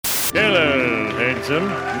Hello, handsome.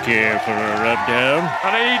 Care for a rub-down?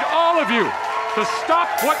 And I need all of you to stop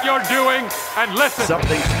what you're doing and listen.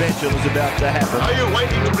 Something special is about to happen. Are you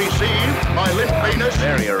waiting to receive my limp penis?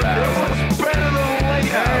 Very aroused. Better than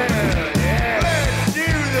later.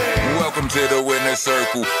 Welcome to the winner's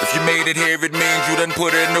circle. If you made it here, it means you done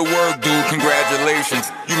put in the work, dude.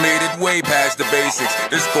 Congratulations. You made it way past the basics.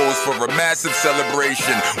 This calls for a massive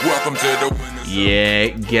celebration. Welcome to the winner's circle. Yeah,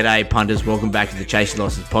 g'day punters. Welcome back to the Chasing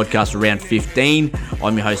Losses podcast for round 15.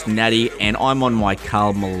 I'm your host, Natty, and I'm on my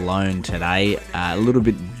Carl Malone today. A little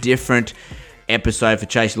bit different episode for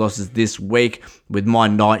Chasing Losses this week with my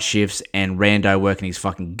night shifts and Rando working his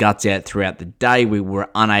fucking guts out throughout the day. We were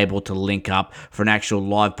unable to link up for an actual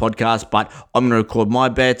live podcast, but I'm going to record my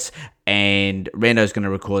bets and Rando's going to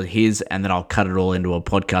record his, and then I'll cut it all into a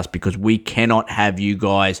podcast because we cannot have you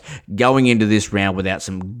guys going into this round without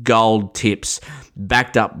some gold tips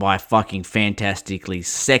backed up by fucking fantastically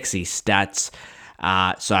sexy stats.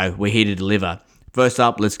 So we're here to deliver. First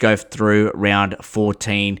up, let's go through round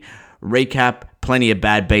 14. Recap, plenty of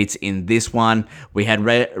bad beats in this one. We had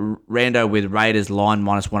Rando with Raiders line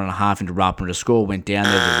minus 1.5 into Rapper to score. Went down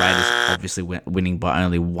there. The Raiders obviously winning by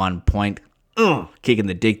only 1 point. Kicking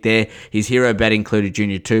the dick there. His hero bet included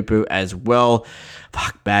Junior Tupu as well.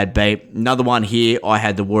 Fuck, bad beat. Another one here. I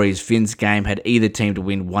had the Warriors-Finns game. Had either team to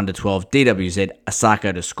win 1-12. DWZ,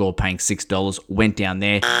 Asako to score, paying $6. Went down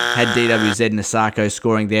there. Had DWZ and Asako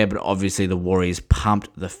scoring there, but obviously the Warriors pumped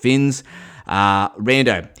the Finns.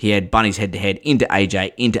 Rando, he had Bunnies head-to-head into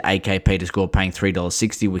AJ, into AKP to score, paying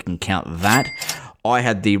 $3.60. We can count that. I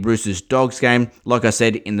had the Roosters-Dogs game. Like I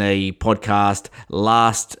said in the podcast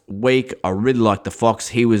last week, I really liked the Fox.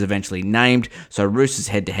 He was eventually named. So Roosters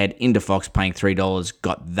head-to-head into Fox, paying $3.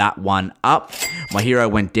 Got that one up. My hero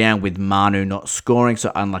went down with Manu not scoring,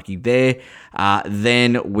 so unlucky there.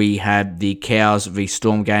 Then we had the Cows v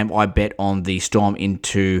Storm game. I bet on the Storm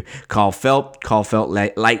into Kyle Felt. Kyle Felt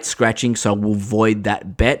late scratching, so we'll void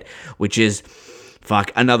that bet, which is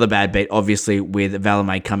another bad bet, obviously, with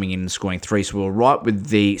Valame coming in and scoring 3. So we were right with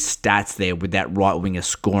the stats there with that right winger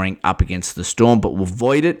scoring up against the Storm, but we'll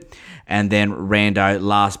void it. And then Rando,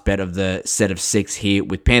 last bet of the set of 6 here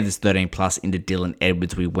with Panthers 13 plus into Dylan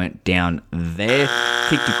Edwards. We went down there.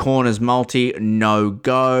 Kick to corners multi, no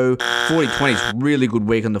go. 40-20s, really good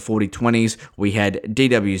week on the 40-20s. We had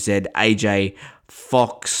DWZ, AJ,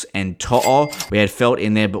 Fox and To'o. We had Felt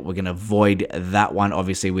in there, but we're going to void that one,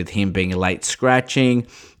 obviously, with him being a late scratching.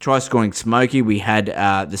 Try scoring Smokey. We had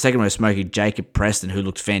the second row Smokey, Jacob Preston, who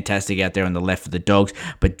looked fantastic out there on the left for the Dogs,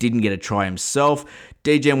 but didn't get a try himself.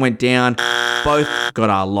 DGen went down. Both got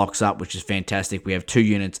our locks up, which is fantastic. We have 2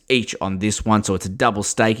 units each on this one, so it's a double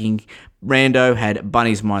staking. Rando had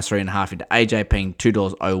Bunnies minus 3.5 into AJ, paying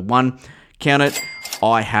 $2.01. Count it.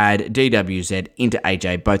 I had DWZ into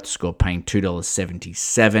AJ, both to score, paying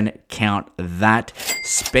 $2.77. Count that.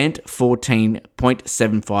 Spent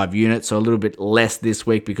 14.75 units, so a little bit less this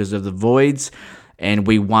week because of the voids. And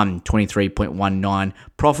we won 23.19.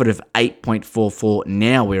 Profit of 8.44.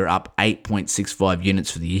 Now we're up 8.65 units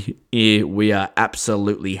for the year. We are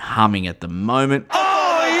absolutely humming at the moment.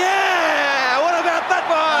 Oh, yeah! What about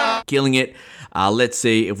that one? Killing it. Let's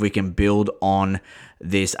see if we can build on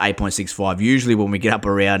this 8.65. Usually when we get up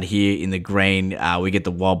around here in the green, we get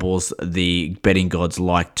the wobbles. The betting gods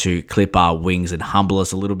like to clip our wings and humble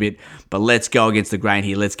us a little bit. But let's go against the grain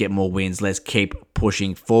here. Let's get more wins. Let's keep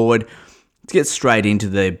pushing forward. Let's get straight into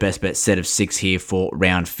the best bet set of 6 here for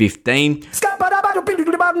round 15.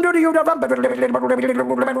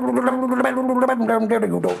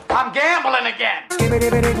 I'm gambling again.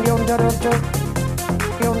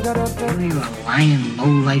 You're a lying,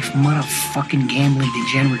 low-life, motherfucking gambling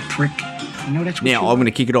degenerate prick. You know that's what Now, I'm going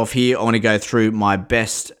to kick it off here. I want to go through my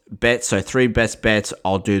best bets. So 3 best bets.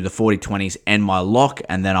 I'll do the 40-20s and my lock,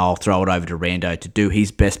 and then I'll throw it over to Rando to do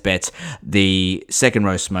his best bets, the second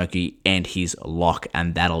row Smokey, and his lock,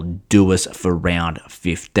 and that'll do us for round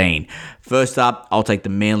 15. First up, I'll take the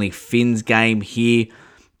Manly Finns game here.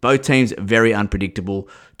 Both teams very unpredictable.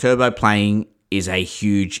 Turbo playing is a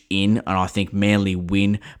huge in, and I think Manly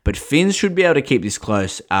win, but Finns should be able to keep this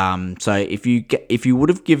close. So if you would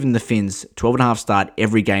have given the Finns 12.5 start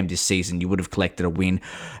every game this season, you would have collected a win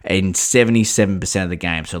in 77% of the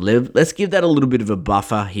game. So let's give that a little bit of a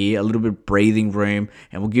buffer here, a little bit of breathing room,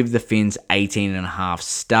 and we'll give the Finns 18.5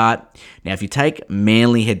 start. Now, if you take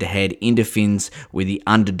Manly head-to-head into Finns with the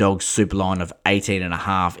underdog super line of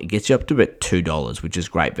 18.5, it gets you up to about $2, which is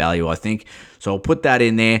great value, I think. So I'll put that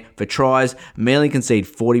in there. For tries, Manly concede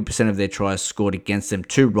 40% of their tries scored against them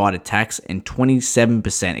to right attacks and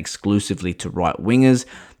 27% exclusively to right wingers.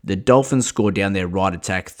 The Dolphins scored down their right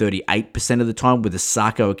attack 38% of the time, with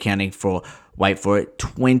Asako accounting for, wait for it,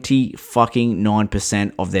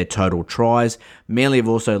 20% of their total tries. Manly have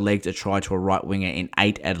also legged a try to a right winger in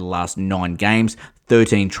 8 out of the last 9 games,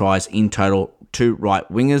 13 tries in total to right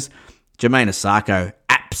wingers. Jermaine Asako,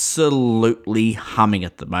 absolutely humming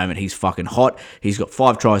at the moment. He's fucking hot. He's got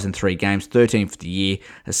 5 tries in 3 games, 13 for the year.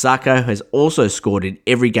 Asako has also scored in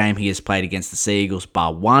every game he has played against the Sea Eagles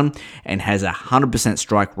bar 1 and has a 100%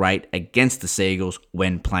 strike rate against the Sea Eagles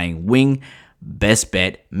when playing wing. Best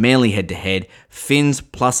bet, Manly head-to-head, Finns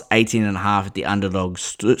plus 18.5 at the underdog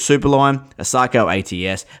superline. Asako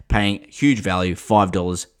ATS paying huge value,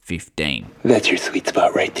 $5.15. That's your sweet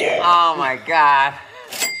spot right there. Oh my God.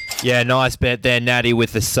 Yeah, nice bet there, Natty,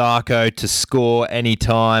 with the Sarko to score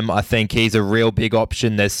anytime. I think he's a real big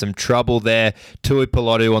option. There's some trouble there. Tui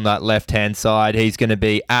Pilotu on that left-hand side. He's going to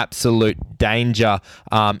be absolute danger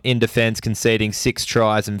in defence, conceding 6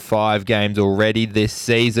 tries in 5 games already this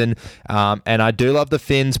season. And I do love the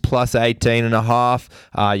Finns plus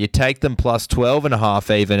 18.5. You take them plus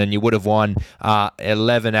 12.5 even, and you would have won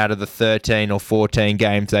 11 out of the 13 or 14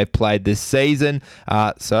 games they've played this season.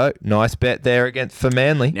 So, nice bet there against for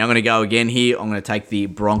Manly. Now I'm going to go again here. I'm going to take the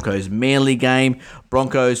Broncos-Manly game.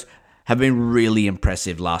 Broncos have been really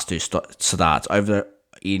impressive last 2 starts. Over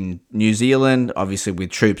in New Zealand, obviously with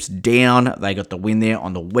troops down, they got the win there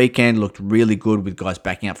on the weekend. Looked really good with guys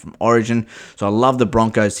backing up from Origin. So I love the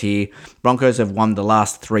Broncos here. Broncos have won the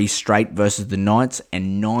last 3 straight versus the Knights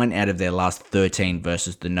and 9 out of their last 13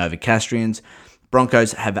 versus the Novocastrians.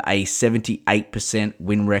 Broncos have a 78%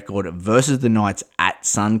 win record versus the Knights at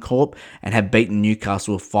Suncorp and have beaten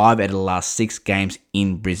Newcastle 5 out of the last 6 games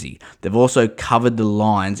in Brizzy. They've also covered the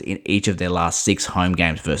lines in each of their last 6 home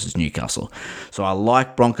games versus Newcastle. So I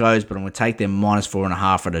like Broncos, but I'm going to take them minus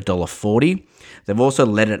 4.5 at $1.40. They've also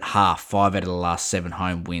led at half 5 out of the last 7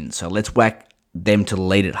 home wins. So let's whack them to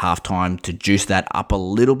lead at halftime to juice that up a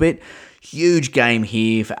little bit. Huge game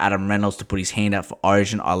here for Adam Reynolds to put his hand up for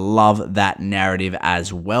Origin. I love that narrative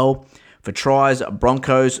as well. For tries,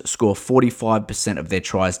 Broncos score 45% of their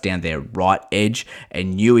tries down their right edge,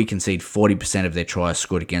 and Newey concede 40% of their tries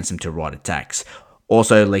scored against them to right attacks,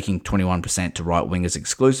 also leaking 21% to right wingers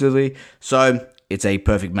exclusively. So it's a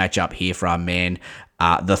perfect matchup here for our man,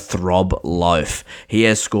 the Throb Loaf. He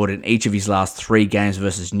has scored in each of his last 3 games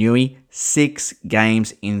versus Newey, 6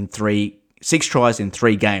 tries in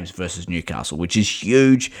 3 games versus Newcastle, which is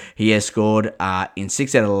huge. He has scored in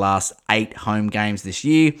 6 out of the last 8 home games this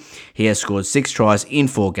year. He has scored 6 tries in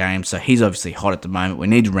 4 games, so he's obviously hot at the moment. We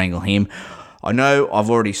need to wrangle him. I know I've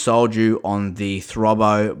already sold you on the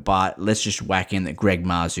Throbbo, but let's just whack in that Greg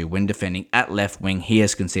Marzu, when defending at left wing, he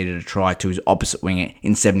has conceded a try to his opposite winger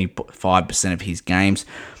in 75% of his games.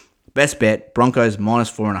 Best bet, Broncos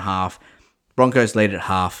minus 4.5. Broncos lead at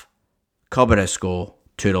half. Cobbett score,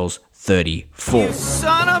 $2.34. You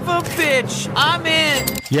son of a bitch, I'm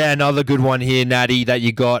in. Yeah, another good one here, Natty, that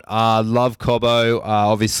you got. Love Cobbo.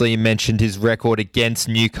 Obviously, you mentioned his record against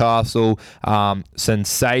Newcastle.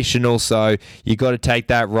 Sensational. So you got to take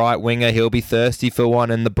that right winger. He'll be thirsty for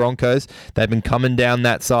one. And the Broncos, they've been coming down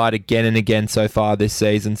that side again and again so far this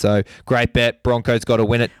season. So great bet. Broncos got to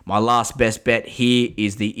win it. My last best bet here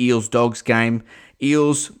is the Eels-Dogs game.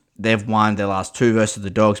 Eels, they've won their last 2 versus the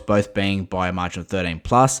Dogs, both being by a margin of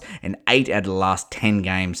 13+, and 8 out of the last 10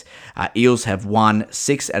 games. Eels have won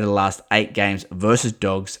 6 out of the last 8 games versus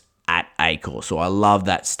Dogs at Accor. So I love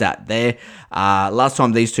that stat there. Last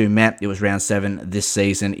time these two met, it was round 7 this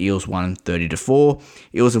season. Eels won 30-4.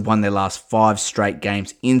 Eels have won their last 5 straight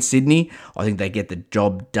games in Sydney. I think they get the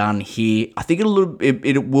job done here. I think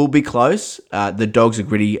it will be close. The Dogs are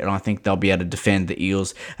gritty, and I think they'll be able to defend the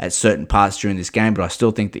Eels at certain parts during this game, but I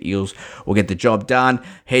still think the Eels will get the job done.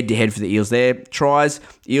 Head-to-head for the Eels there. Tries,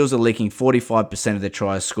 Eels are leaking 45% of their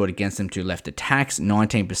tries scored against them to left attacks,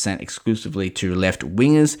 19% exclusively to left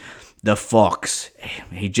wingers. The Fox,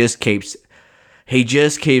 he just keeps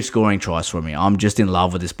scoring tries for me. I'm just in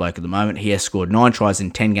love with this bloke at the moment. He has scored 9 tries in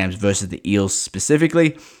 10 games versus the Eels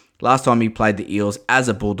specifically. Last time he played the Eels as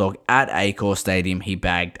a Bulldog at Accor Stadium, he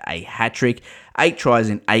bagged a hat-trick. 8 tries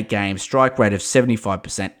in 8 games, strike rate of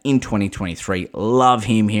 75% in 2023. Love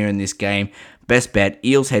him here in this game. Best bet,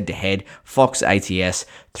 Eels head-to-head, Fox ATS,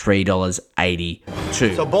 $3.82.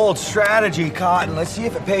 It's a bold strategy, Cotton. Let's see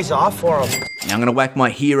if it pays off for him. Now, I'm going to whack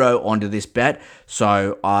my hero onto this bet.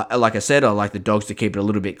 So, like I said, I like the Dogs to keep it a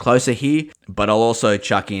little bit closer here, but I'll also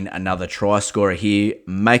chuck in another try scorer here.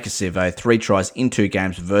 Make a Sivo, 3 tries in 2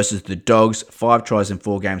 games versus the Dogs, 5 tries in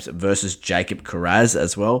 4 games versus Jacob Carraz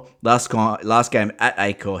as well. Last game at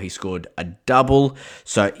Acor, he scored a double.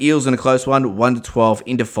 So, Eels in a close one, 1-12,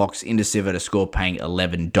 into Fox, into Sivo to score, paying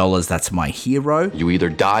 $11. That's my hero. You either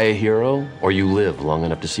die a hero or you live long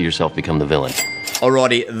enough to see yourself become the villain.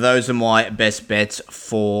 Alrighty, those are my best bets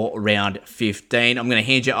for round 15. I'm going to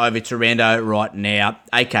hand you over to Rando right now,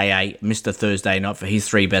 aka Mr. Thursday Night, for his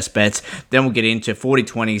 3 best bets. Then we'll get into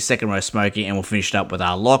 40-20, second row smoking, and we'll finish it up with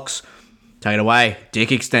our locks. Take it away, Dick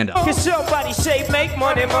Extender. Can somebody say make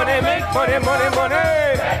money, money, make money, money, money?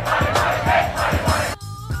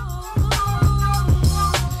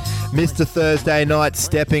 Mr. Thursday Night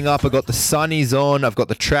stepping up. I've got the sunnies on. I've got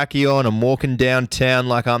the trackie on. I'm walking downtown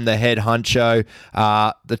like I'm the head honcho.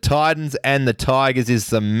 The Titans and the Tigers is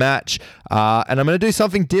the match. And I'm going to do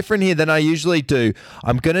something different here than I usually do.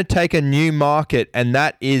 I'm going to take a new market, and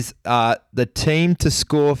that is the team to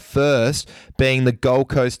score first, being the Gold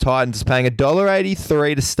Coast Titans, paying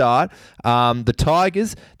 $1.83 to start. The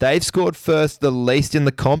Tigers, they've scored first the least in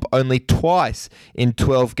the comp, only twice in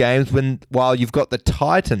 12 games, while you've got the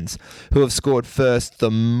Titans, who have scored first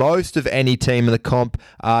the most of any team in the comp,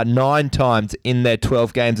 9 times in their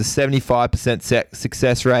 12 games, a 75%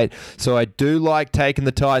 success rate. So I do like taking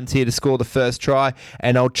the Titans here to score the first try,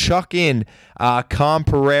 and I'll chuck in Cam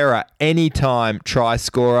Pereira, anytime try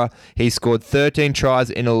scorer. He scored 13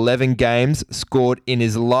 tries in 11 games, scored in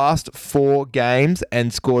his last 4 games,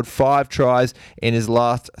 and scored 5 tries in his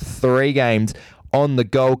last 3 games on the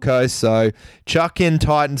Gold Coast. So chuck in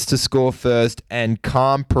Titans to score first and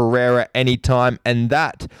Cam Pereira anytime, and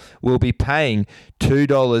that will be paying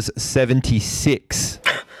 $2.76.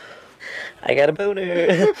 I got a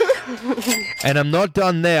boner. And I'm not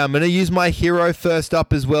done there. I'm going to use my hero first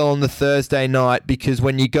up as well on the Thursday night, because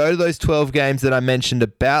when you go to those 12 games that I mentioned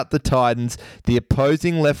about the Titans, the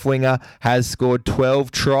opposing left winger has scored 12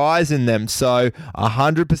 tries in them. So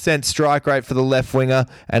 100% strike rate for the left winger,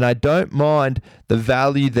 and I don't mind the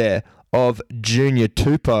value there of Junior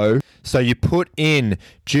Tupou. So you put in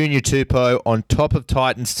Junior Tupou on top of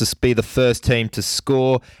Titans to be the first team to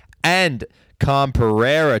score, and Cam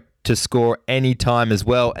Pereira to score any time as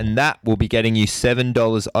well, and that will be getting you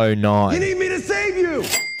 $7.09. You need me to save you?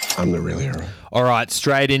 I'm the real hero. All right,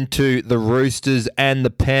 straight into the Roosters and the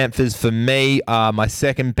Panthers for me. My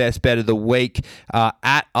second best bet of the week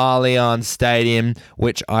at Allianz Stadium,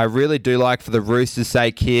 which I really do like for the Roosters'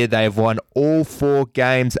 sake here. They have won all 4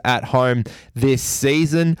 games at home this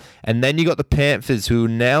season. And then you got the Panthers, who are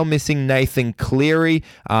now missing Nathan Cleary.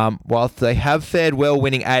 Whilst they have fared well,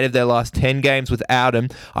 winning 8 of their last 10 games without him,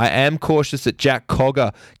 I am cautious that Jack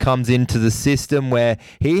Cogger comes into the system, where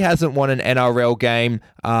he hasn't won an NRL game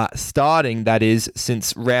starting, that is,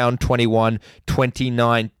 since round 21,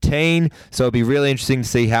 2019. So it'll be really interesting to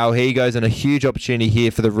see how he goes, and a huge opportunity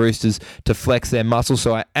here for the Roosters to flex their muscle.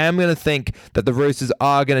 So I am going to think that the Roosters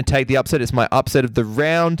are going to take the upset. It's my upset of the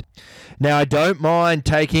round. Now, I don't mind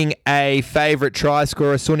taking a favourite try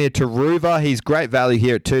scorer, Sunia Turuva. He's great value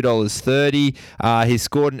here at $2.30. He's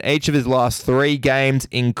scored in each of his last 3 games,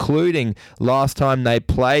 including last time they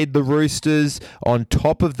played the Roosters. On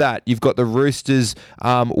top of that, you've got the Roosters'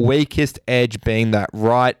 weakest edge being that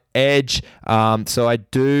right edge. So I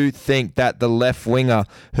do think that the left winger,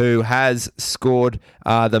 who has scored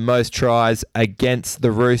the most tries against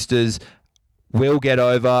the Roosters, will get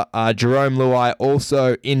over. Jerome Luai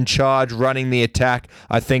also in charge, running the attack.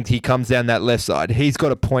 I think he comes down that left side. He's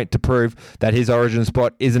got a point to prove that his origin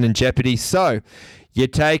spot isn't in jeopardy. So you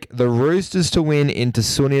take the Roosters to win into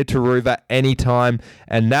Sunia Turuva anytime,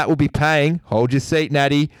 and that will be paying, hold your seat,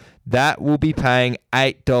 Natty, that will be paying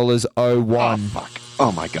 $8.01. Oh, fuck.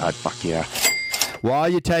 Oh, my God. Fuck yeah. While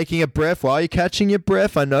you're taking a breath, while you're catching your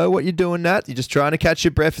breath, I know what you're doing, Nat. You're just trying to catch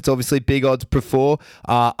your breath. It's obviously big odds before.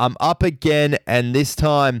 I'm up again, and this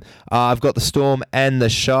time I've got the Storm and the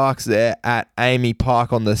Sharks there at Amy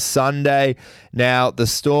Park on the Sunday. Now, the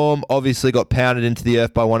Storm obviously got pounded into the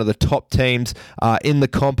earth by one of the top teams in the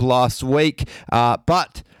comp last week,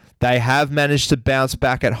 but they have managed to bounce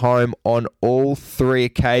back at home on all 3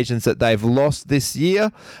 occasions that they've lost this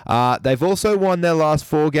year. They've also won their last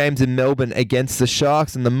 4 games in Melbourne against the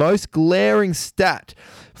Sharks, and the most glaring stat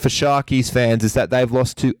for Sharkies fans is that they've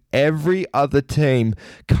lost to every other team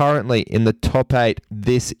currently in the top 8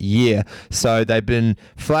 this year. So they've been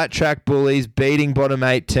flat track bullies, beating bottom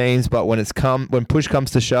 8 teams, but when push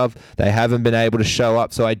comes to shove, they haven't been able to show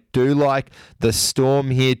up. So I do like the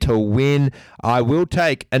Storm here to win. I will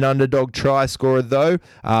take an underdog try scorer though.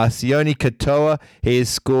 Sione Katoa, he has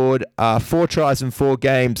scored 4 tries in 4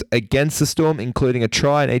 games against the Storm, including a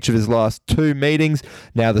try in each of his last 2 meetings.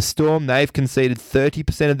 Now the Storm, they've conceded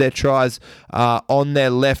 30% of their tries on their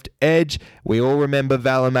left edge. We all remember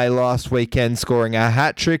Valame last weekend scoring a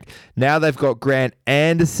hat-trick. Now they've got Grant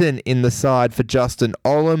Anderson in the side for Justin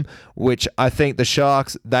Olam, which I think the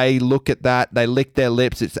Sharks, they look at that, they lick their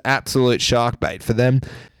lips. It's absolute shark bait for them.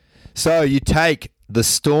 So you take the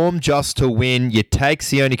Storm just to win, you take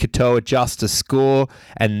Sione Katoa just to score,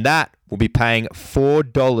 and that will be paying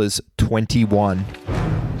 $4.21.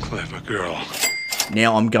 Clever girl.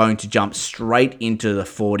 Now I'm going to jump straight into the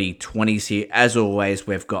 40-20s here. As always,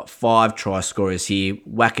 we've got 5 try scorers here.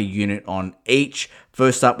 Whack a unit on each.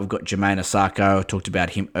 First up, we've got Jermaine Osako. I talked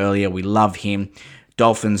about him earlier. We love him.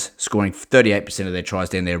 Dolphins scoring 38% of their tries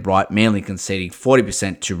down their right. Manly conceding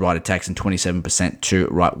 40% to right attacks and 27% to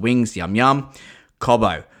right wings. Yum yum.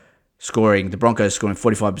 Cobbo the Broncos scoring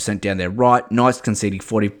 45% down their right. Knights conceding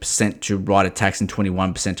 40% to right attacks and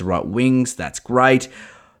 21% to right wings. That's great.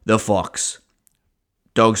 The Fox.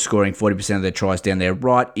 Dogs scoring 40% of their tries down their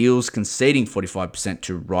right. Eels conceding 45%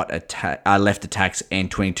 to left attacks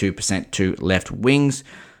and 22% to left wings.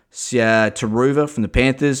 Taruva from the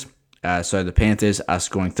Panthers. So the Panthers are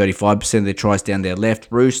scoring 35% of their tries down their left.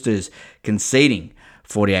 Roosters conceding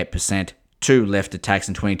 48% to left attacks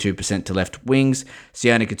and 22% to left wings.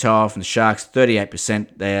 Sione Katoa from the Sharks,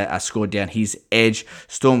 38% they are scored down his edge.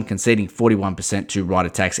 Storm conceding 41% to right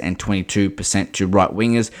attacks and 22% to right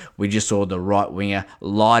wingers. We just saw the right winger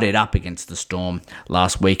light it up against the Storm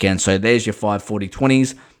last weekend. So there's your 5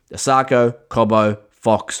 40-20s. Osako, Cobbo,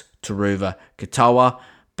 Fox, Taruva, Katoa.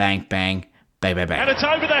 Bang, bang, bang, bang, bang. And it's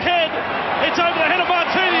over the head. It's over the head of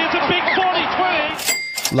Martini. It's a big 40-20.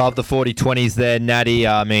 Love the 40-20s there, Natty.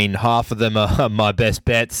 I mean, half of them are my best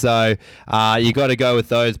bets. So you got to go with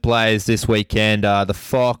those players this weekend. The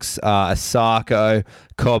Fox, Osako,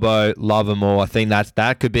 Cobbo, love them all. I think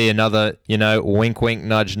that could be another, wink, wink,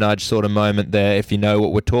 nudge, nudge sort of moment there if you know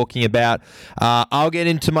what we're talking about. I'll get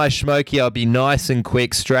into my schmokey. I'll be nice and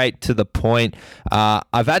quick, straight to the point.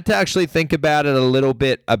 I've had to actually think about it a little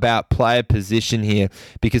bit about player position here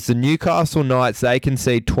because the Newcastle Knights, they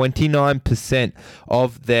concede 29%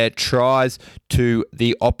 of their tries to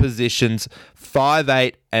the opposition's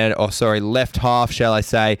 5'8" left half, shall I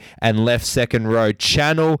say, and left second row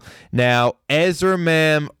channel. Now, Ezra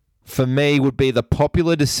Mam, for me, would be the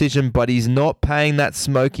popular decision, but he's not paying that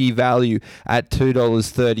smoky value at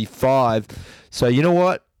 $2.35. So you know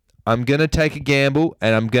what? I'm going to take a gamble,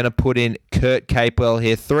 and I'm going to put in Kurt Capewell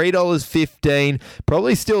here. $3.15,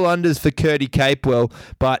 probably still unders for Kurtie Capewell,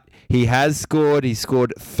 but he has scored. He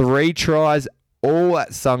scored 3 tries, all at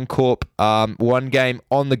Suncorp, 1 game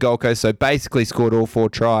on the Gold Coast, so basically scored all 4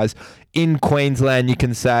 tries in Queensland, you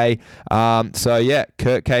can say. So yeah,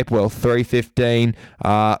 Kurt Capewell,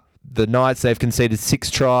 $3.15. The Knights, they've conceded 6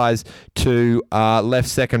 tries to left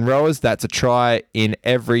second rowers. That's a try in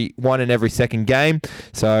every second game.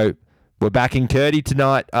 So we're backing Kurtie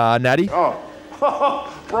tonight, Natty.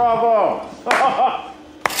 Oh, bravo.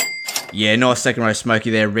 Yeah, nice second row smoky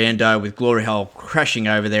there, Rando, with Glory Hole crashing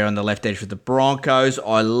over there on the left edge with the Broncos.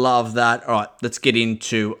 I love that. All right, let's get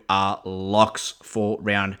into our locks for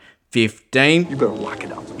round 15. You better lock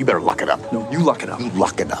it up. You better lock it up. No, you lock it up.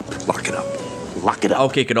 Lock it up. Lock it up. Lock it up. I'll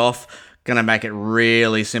kick it off. Gonna make it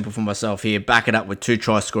really simple for myself here. Back it up with 2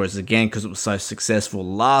 try scorers again because it was so successful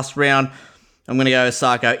last round. I'm going to go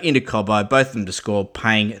Osako into Cobbo, both of them to score,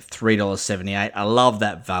 paying $3.78. I love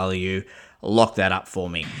that value. Lock that up for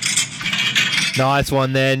me. Nice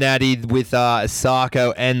one there, Natty, with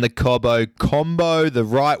Osako and the Cobbo combo. The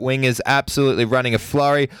right wingers absolutely running a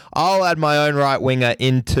flurry. I'll add my own right winger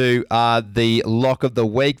into the lock of the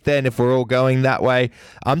week then, if we're all going that way.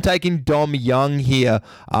 I'm taking Dom Young here.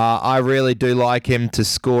 I really do like him to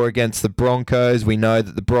score against the Broncos. We know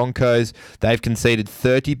that the Broncos, they've conceded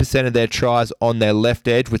 30% of their tries on their left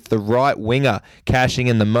edge, with the right winger cashing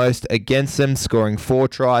in the most against them, scoring 4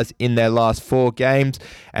 tries in their last 4 games.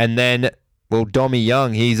 And then Well, Dommy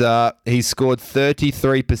Young, he's scored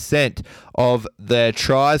 33% of their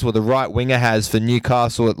tries. Well, the right winger has for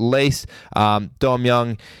Newcastle at least. Dom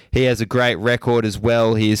Young, he has a great record as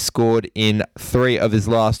well. He has scored in 3 of his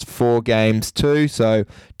last 4 games too. So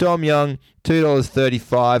Dom Young,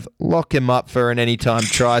 $2.35. Lock him up for an anytime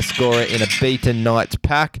try scorer in a beaten Knights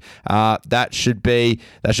pack. That should be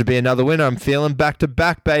another winner. I'm feeling back to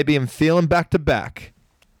back, baby. I'm feeling back to back.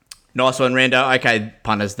 Nice one, Rando. Okay,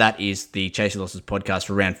 punters, that is the Chasing Losses podcast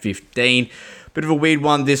for round 15. Bit of a weird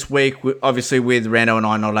one this week, obviously with Rando and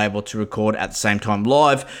I not able to record at the same time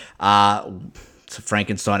live. It's a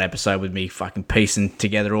Frankenstein episode with me fucking piecing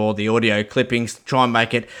together all the audio clippings to try and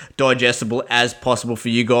make it digestible as possible for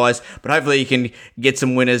you guys. But hopefully you can get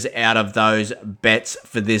some winners out of those bets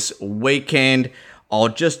for this weekend. I'll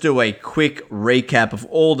just do a quick recap of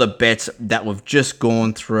all the bets that we've just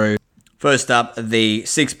gone through. First up, the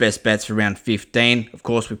 6 best bets for round 15. Of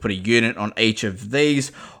course, we put a unit on each of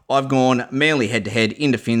these. I've gone Manly head-to-head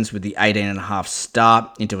into Finns with the 18.5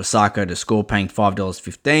 start, into Osako to score, paying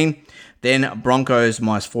 $5.15. Then Broncos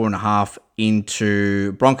minus 4.5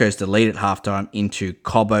 into Broncos to lead at halftime into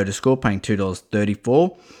Cobbo to score, paying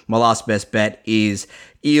 $2.34. My last best bet is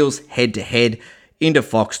Eels head-to-head into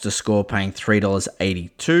Fox to score, paying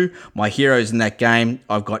 $3.82. My heroes in that game,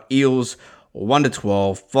 I've got Eels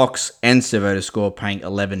 1-12, Fox and Servo to score, paying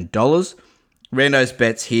 $11. Rando's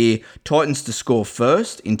bets here, Titans to score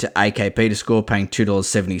first into AKP to score, paying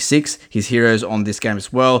 $2.76. His heroes on this game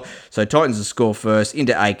as well. So Titans to score first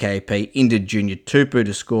into AKP, into Junior Tupu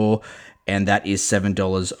to score, and that is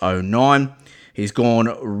 $7.09. He's gone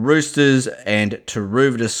Roosters and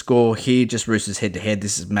Taruva to score here, just Roosters head-to-head.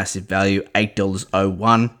 This is massive value,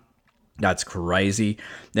 $8.01. That's crazy.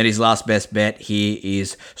 Then his last best bet here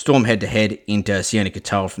is Storm head-to-head into Sione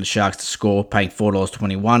Katoa from the Sharks to score, paying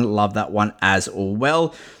 $4.21. Love that one as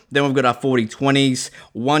well. Then we've got our 40-20s,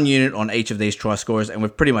 1 unit on each of these try scorers, and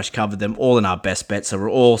we've pretty much covered them all in our best bets. So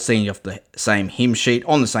we're all seeing off the same hymn sheet,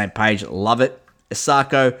 on the same page. Love it.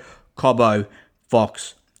 Osako, Cobbo,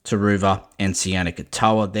 Fox, Taruva, and Sione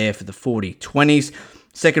Katoa there for the 40-20s.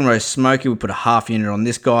 Second row smoky, we put a half unit on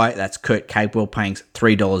this guy. That's Kurt Capewell, paying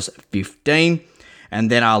 $3.15.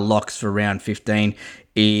 And then our locks for round 15.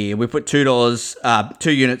 We put $2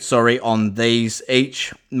 units on these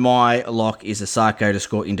each. My lock is Osako to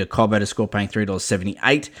score into Cobbo to score, paying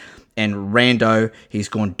 $3.78. And Rando, he's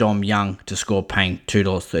gone Dom Young to score, paying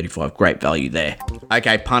 $2.35. Great value there.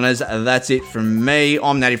 Okay, punters, that's it from me.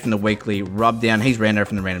 I'm Natty from the Weekly Rubdown. He's Rando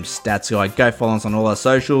from the Random Stats Guy. Go follow us on all our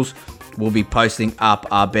socials. We'll be posting up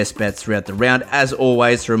our best bets throughout the round, as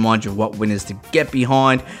always, to remind you of what winners to get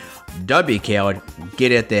behind. Don't be a coward.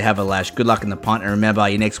 Get out there, have a lash. Good luck in the punt. And remember,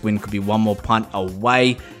 your next win could be one more punt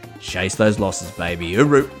away. Chase those losses, baby.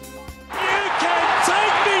 Hooroo.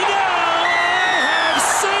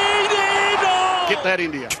 Get that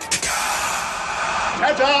India.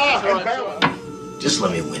 Just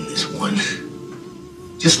let me win this one.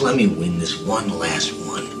 Just let me win this one last